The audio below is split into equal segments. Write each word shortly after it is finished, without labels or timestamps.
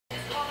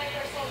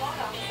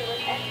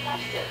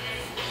questions.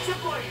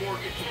 Zipline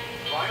Mortgage.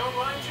 Buy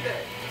online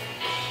today.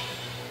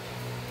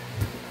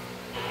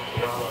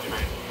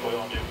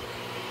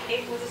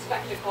 It was a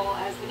spectacle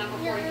as the number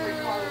 43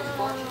 car was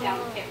marching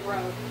down pit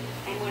road.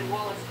 And when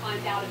Wallace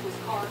climbed out of his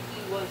car,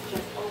 he was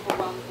just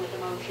overwhelmed with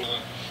emotion.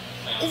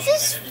 Is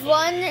this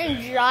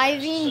fun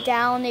driving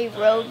down a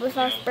road with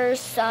our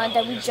first son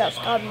that we just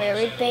got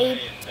married, babe?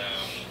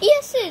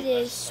 Yes, it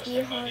is,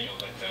 sweetheart.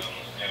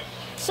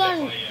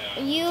 Son,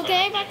 are you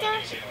okay back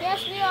there?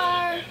 Yes, we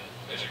are.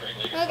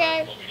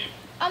 Okay.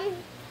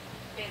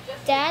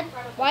 Dad,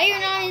 why you're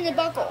not in the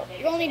buckle?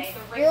 You're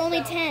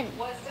only 10.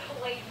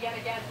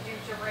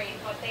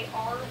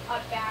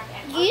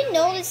 Do you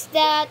notice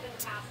that?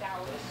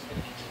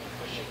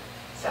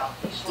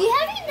 Do you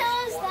have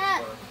noticed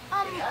that?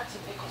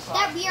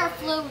 That we are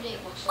floating.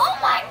 Oh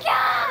my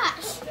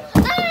gosh!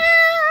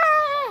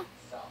 Ah!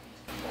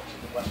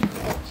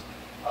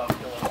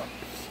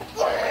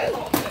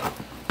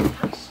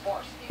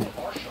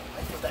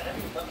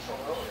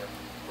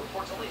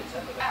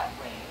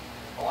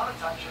 A lot of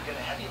times you'll get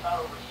a heavy amount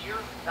over here,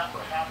 not for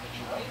half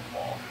inch of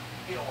rainfall.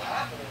 It'll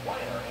happen in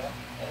one area,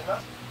 and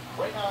that's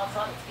right now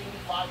outside it's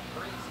 85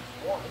 degrees. It's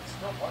warm. It's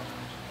still windy.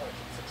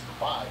 It's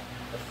 65.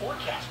 The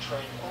forecast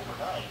trend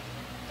overnight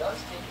does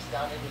take us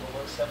down into the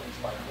low 70s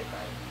by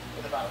midnight,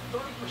 with about a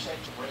 30%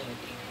 rain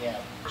at 8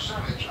 p.m.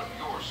 Percentage of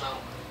your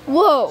settlement.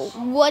 Whoa,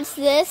 what's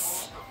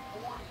this?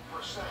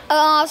 An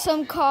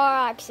awesome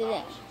car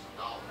accident.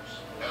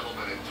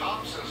 Element in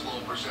top says low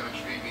percentage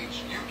fee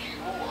means you keep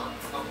more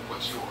of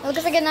what's yours. It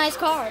looks like a nice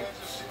car.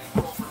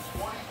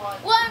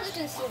 Well, I'm just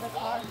gonna steal the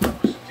car.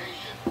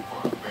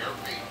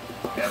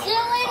 See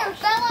you later,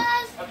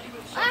 fellas.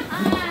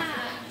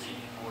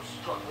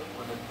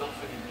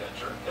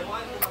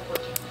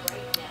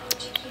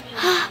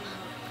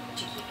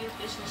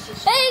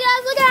 Hey